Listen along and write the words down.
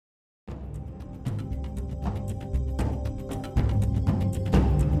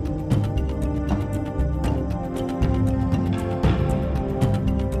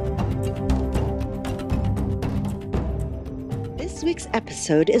week's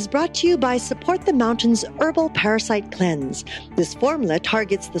episode is brought to you by Support the Mountains Herbal Parasite Cleanse. This formula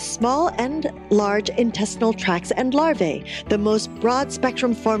targets the small and large intestinal tracts and larvae, the most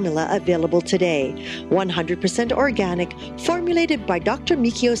broad-spectrum formula available today. 100% organic, formulated by Dr.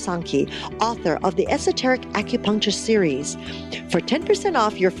 Mikio Sankey, author of the Esoteric Acupuncture series. For 10%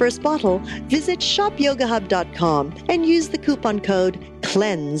 off your first bottle, visit shopyogahub.com and use the coupon code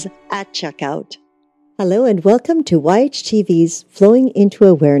CLEANSE at checkout. Hello and welcome to YHTV's Flowing into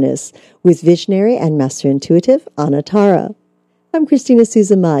Awareness with visionary and master intuitive Anna Tara. I'm Christina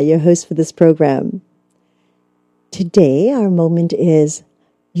Suzuma, your host for this program. Today our moment is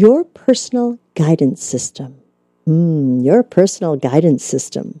your personal guidance system. Your personal guidance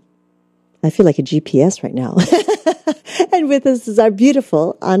system. I feel like a GPS right now. And with us is our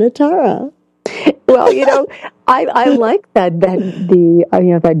beautiful Anna Tara. Well, I like that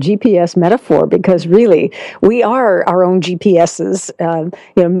GPS metaphor, because really we are our own GPSs.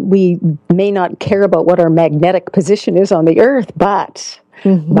 We may not care about what our magnetic position is on the earth, but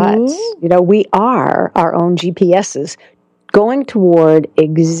we are our own GPSs, going toward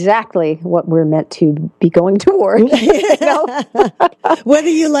exactly what we're meant to be going toward. Whether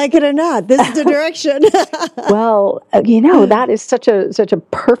you like it or not, this is the direction. Well, that is such a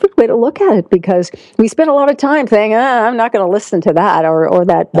perfect way to look at it, because we spend a lot of time saying, I'm not going to listen to that, or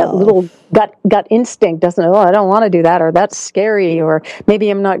that little gut instinct doesn't, I don't want to do that, or that's scary, or maybe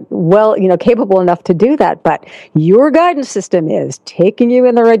I'm not capable enough to do that. But your guidance system is taking you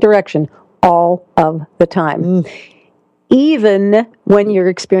in the right direction all of the time. Even when you're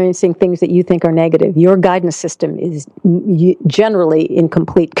experiencing things that you think are negative, your guidance system is generally in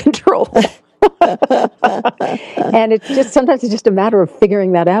complete control. And sometimes it's just a matter of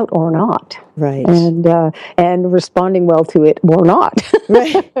figuring that out or not. Right. And responding well to it or not.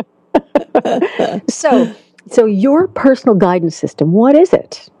 Right. So your personal guidance system, what is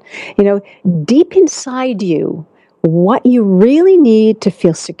it? Deep inside you, what you really need to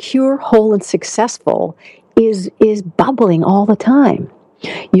feel secure, whole, and successful is bubbling all the time.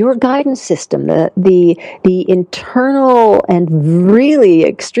 Your guidance system, the internal and really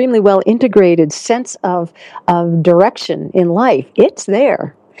extremely well integrated sense of direction in life, it's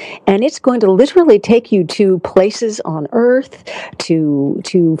there. And it's going to literally take you to places on earth,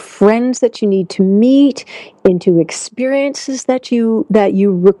 to friends that you need to meet, into experiences that you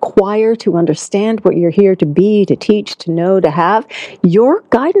require to understand what you're here to be, to teach, to know, to have. Your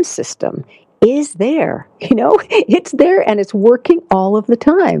guidance system is there, it's there, and it's working all of the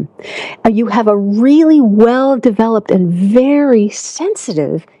time. You have a really well-developed and very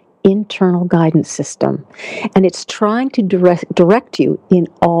sensitive internal guidance system, and it's trying to direct you in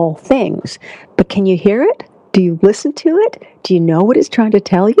all things. But can you hear it? Do you listen to it? Do you know what it's trying to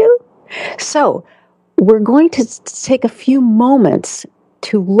tell you? So we're going to take a few moments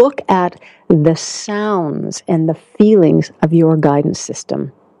to look at the sounds and the feelings of your guidance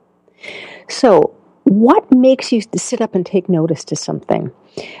system. So, what makes you sit up and take notice to something?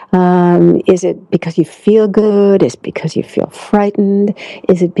 Is it because you feel good? Is it because you feel frightened?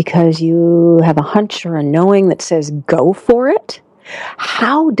 Is it because you have a hunch or a knowing that says go for it?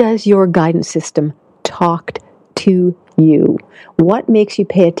 How does your guidance system talk to you? What makes you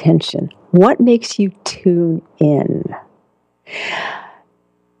pay attention? What makes you tune in?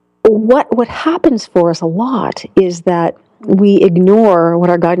 What happens for us a lot is that we ignore what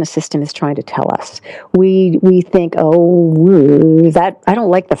our guidance system is trying to tell us. We think, that I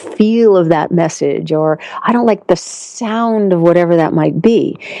don't like the feel of that message, or I don't like the sound of whatever that might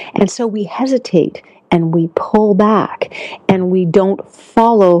be. And so we hesitate and we pull back and we don't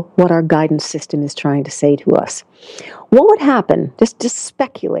follow what our guidance system is trying to say to us. What would happen, just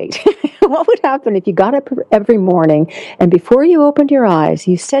speculate, what would happen if you got up every morning and before you opened your eyes,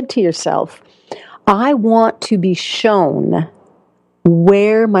 you said to yourself, I want to be shown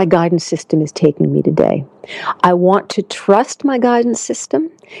where my guidance system is taking me today. I want to trust my guidance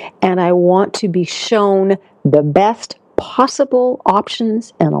system, and I want to be shown the best possible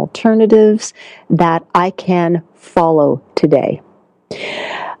options and alternatives that I can follow today.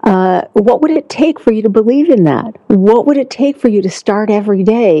 What would it take for you to believe in that? What would it take for you to start every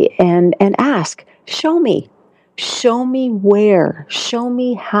day and ask, show me? Show me where, show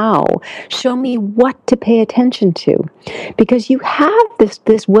me how, show me what to pay attention to. Because you have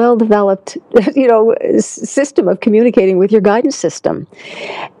this well-developed, system of communicating with your guidance system.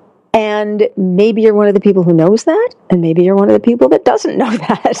 And maybe you're one of the people who knows that, and maybe you're one of the people that doesn't know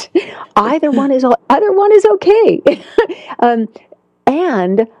that. Either one is okay.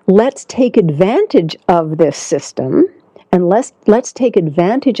 And let's take advantage of this system. And let's take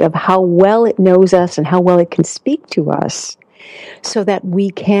advantage of how well it knows us and how well it can speak to us so that we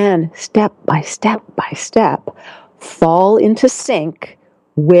can step by step by step fall into sync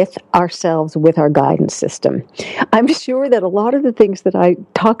with ourselves, with our guidance system. I'm sure that a lot of the things that I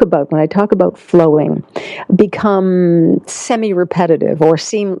talk about when I talk about flowing become semi-repetitive or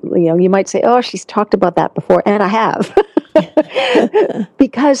seem, you might say, oh, she's talked about that before, and I have.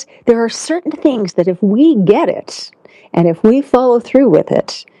 Because there are certain things that if we get it, and if we follow through with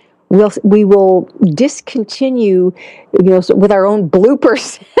it, we will discontinue, with our own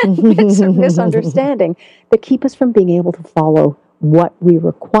bloopers and misunderstanding that keep us from being able to follow what we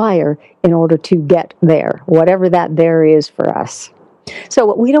require in order to get there, whatever that there is for us. So,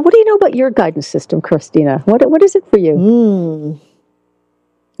 what do you know about your guidance system, Christina? What is it for you?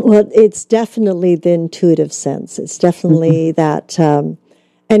 Well, it's definitely the intuitive sense. It's definitely that. And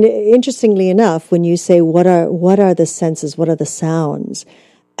interestingly enough, when you say what are the senses, what are the sounds,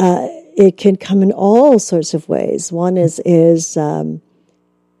 it can come in all sorts of ways. One is a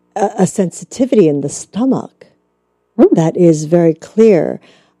sensitivity in the stomach that is very clear.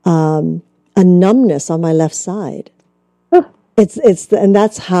 A numbness on my left side. And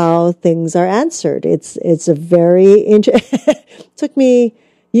that's how things are answered. It's a very took me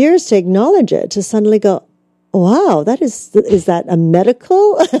years to acknowledge it, to suddenly go, wow, is that a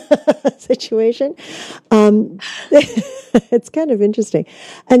medical situation? It's kind of interesting.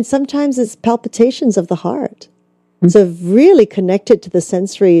 And sometimes it's palpitations of the heart. So really connected to the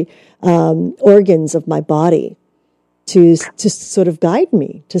sensory organs of my body to sort of guide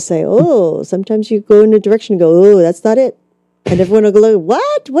me, to say, oh, sometimes you go in a direction and go, oh, that's not it. And everyone will go,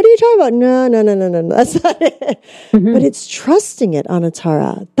 what? What are you talking about? No, that's not it. But it's trusting it,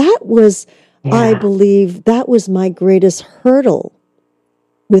 Anatara. That was, I believe, that was my greatest hurdle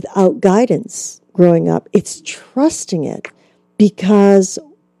without guidance growing up. It's trusting it, because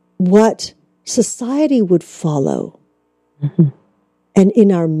what society would follow, and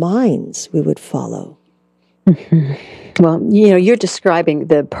in our minds we would follow. Well, you're describing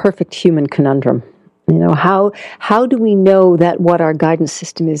the perfect human conundrum. How do we know that what our guidance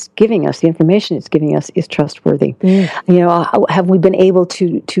system is giving us, the information it's giving us, is trustworthy? Have we been able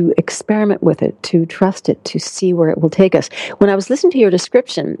to experiment with it, to trust it, to see where it will take us? When I was listening to your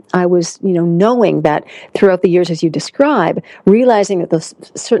description, I was, knowing that throughout the years, as you describe, realizing that those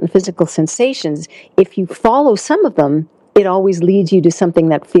certain physical sensations, if you follow some of them, it always leads you to something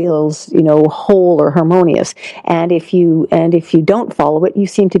that feels, whole or harmonious. And if you don't follow it, you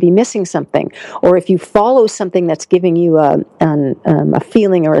seem to be missing something. Or if you follow something that's giving you a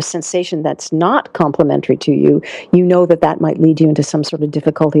feeling or a sensation that's not complementary to you, you know that might lead you into some sort of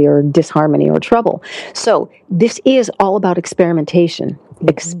difficulty or disharmony or trouble. So this is all about experimentation,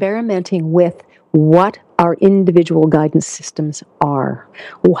 experimenting with what our individual guidance systems are,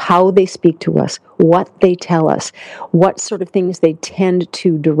 how they speak to us, what they tell us, what sort of things they tend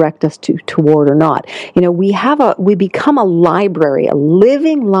to direct us toward or not. We become a library, a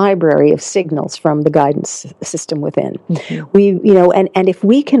living library of signals from the guidance system within. And if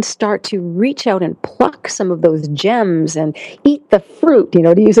we can start to reach out and pluck some of those gems and eat the fruit,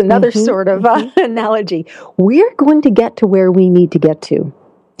 to use another sort of analogy, we're going to get to where we need to get to.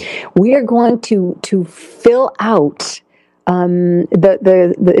 We are going to fill out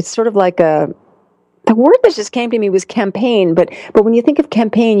it's sort of like the word that just came to me was campaign, but when you think of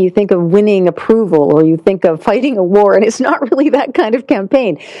campaign, you think of winning approval, or you think of fighting a war, and it's not really that kind of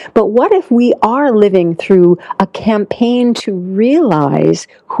campaign. But what if we are living through a campaign to realize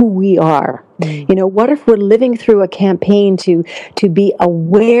who we are? What if we're living through a campaign to be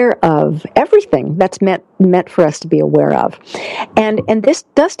aware of everything that's meant for us to be aware of? And this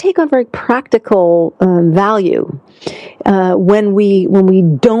does take on very practical value when we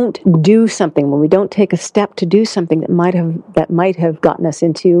don't do something, when we don't take a step to do something that might have gotten us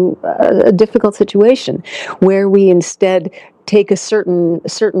into a difficult situation, where we instead take a certain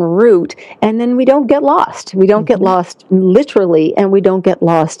route, and then we don't get lost. We don't get lost literally, and we don't get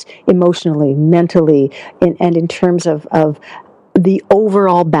lost emotionally, mentally, and in terms of the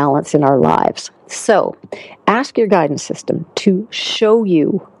overall balance in our lives. So ask your guidance system to show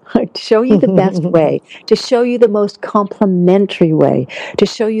you the best way, to show you the most complementary way, to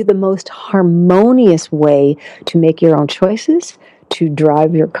show you the most harmonious way to make your own choices, to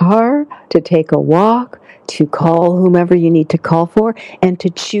drive your car, to take a walk, to call whomever you need to call for, and to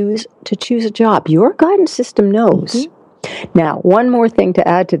choose a job. Your guidance system knows. Now, one more thing to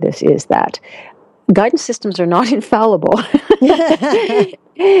add to this is that guidance systems are not infallible.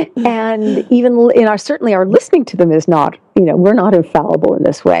 And even certainly our listening to them is not, we're not infallible in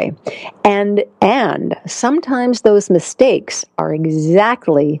this way. And sometimes those mistakes are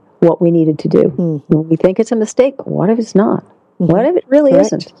exactly what we needed to do. We think it's a mistake, but what if it's not? What if it really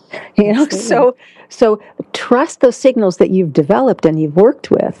isn't? You know, so trust those signals that you've developed and you've worked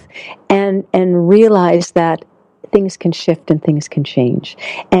with, and realize that things can shift and things can change.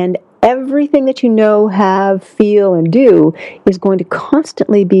 And everything that you know, have, feel, and do is going to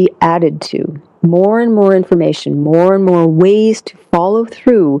constantly be added to. More and more information, more and more ways to follow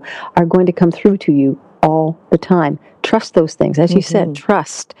through are going to come through to you all the time. Trust those things. As you said,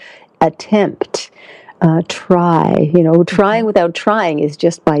 trust, attempt, try. You know, trying without trying is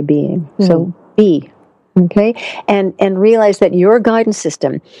just by being. So be, okay? And realize that your guidance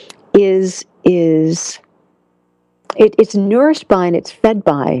system is it's nourished by and it's fed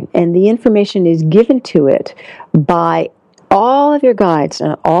by, and the information is given to it by all of your guides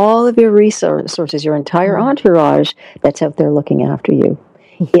and all of your resources, your entire entourage that's out there looking after you.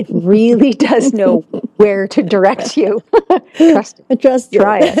 It really does know where to direct you. Trust it. Trust it.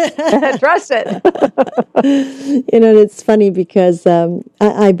 Try it. Trust it. You know, it's funny because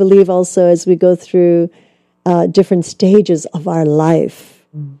I believe also as we go through different stages of our life,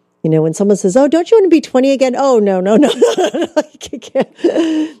 you know, when someone says, "Oh, don't you want to be 20 again?" Oh, no.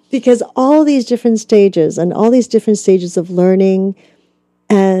 Because all these different stages and all these different stages of learning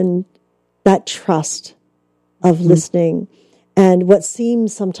and that trust of listening and what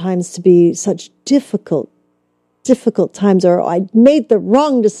seems sometimes to be such difficult times, or I made the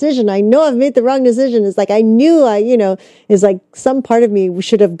wrong decision. I know I've made the wrong decision. It's like I knew it's like some part of me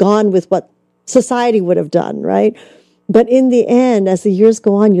should have gone with what society would have done, right? But in the end, as the years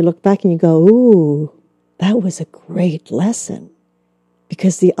go on, you look back and you go, ooh, that was a great lesson.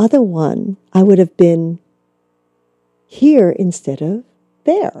 Because the other one, I would have been here instead of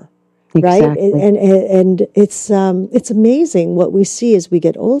there, right? Exactly. And it's amazing what we see as we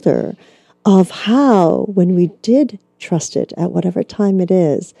get older of how when we did trust it at whatever time it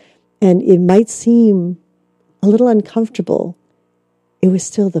is, and it might seem a little uncomfortable, it was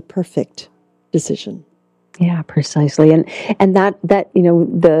still the perfect decision. Yeah, precisely. And that you know,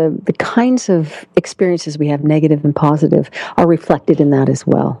 the kinds of experiences we have, negative and positive, are reflected in that as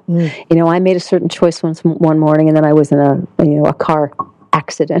well. You know, I made a certain choice one morning, and then I was in a car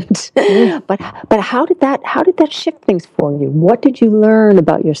accident. But how did that shift things for you? What did you learn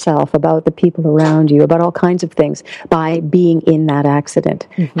about yourself, about the people around you, about all kinds of things by being in that accident?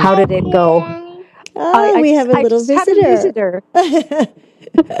 How did it go? We have a little visitor.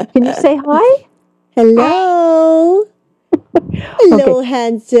 Can you say hi? Hello. Hello, okay.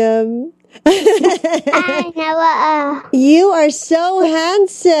 Handsome. You are so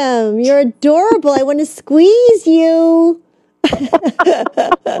handsome. You're adorable. I want to squeeze you.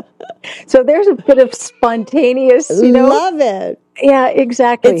 So there's a bit of spontaneous, you know. Love it. Yeah,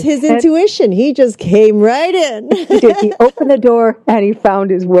 exactly. It's his intuition. He just came right in. He did. He opened the door and he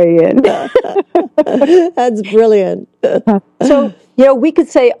found his way in. That's brilliant. So, you know, we could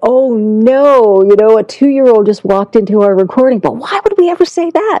say, oh no, you know, a 2-year-old just walked into our recording, but why would we ever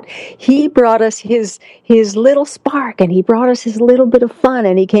say that? He brought us his little spark, and he brought us his little bit of fun,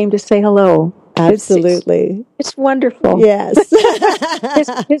 and he came to say hello. Absolutely. It's wonderful. Yes.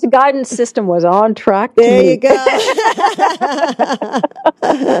 His guidance system was on track to There you go.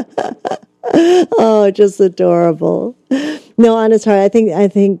 Oh, just adorable. No, Anatara, I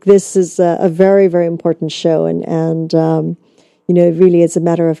think this is a very, very important show, and you know, really it's a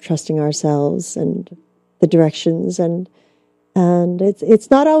matter of trusting ourselves and the directions, and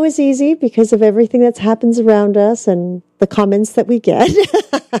it's not always easy because of everything that happens around us and the comments that we get,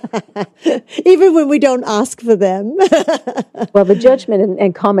 even when we don't ask for them. Well, the judgment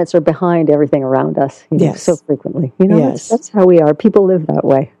and comments are behind everything around us, you know, yes. so frequently. You know, yes. that's how we are. People live that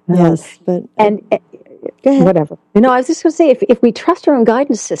way. Yes, but go ahead. Whatever. You know, I was just going to say, if we trust our own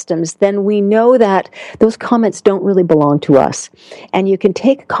guidance systems, then we know that those comments don't really belong to us. And you can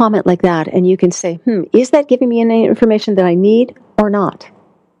take a comment like that and you can say, is that giving me any information that I need or not?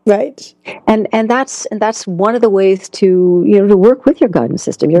 Right. And that's one of the ways to, you know, to work with your guidance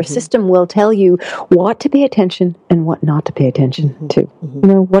system. Your system will tell you what to pay attention and what not to pay attention to. You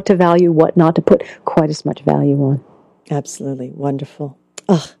know, what to value, what not to put quite as much value on. Absolutely. Wonderful.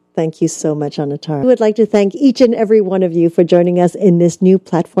 Thank you so much, Anatara. I would like to thank each and every one of you for joining us in this new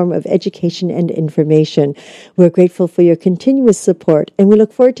platform of education and information. We're grateful for your continuous support, and we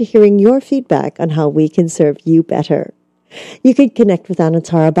look forward to hearing your feedback on how we can serve you better. You can connect with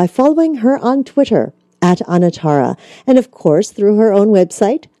Anatara by following her on Twitter @Anatara, and of course through her own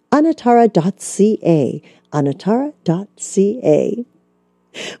website, anatara.ca, anatara.ca.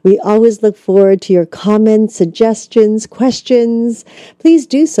 We always look forward to your comments, suggestions, questions. Please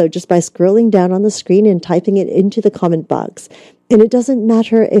do so just by scrolling down on the screen and typing it into the comment box. And it doesn't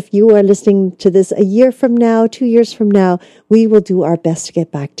matter if you are listening to this a year from now, 2 years from now, we will do our best to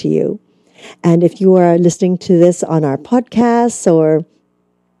get back to you. And if you are listening to this on our podcasts or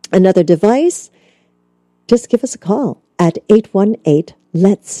another device, just give us a call at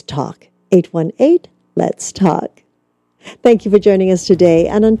 818-LETS-TALK. 818-LETS-TALK. Thank you for joining us today.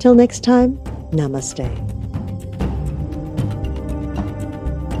 And until next time, namaste.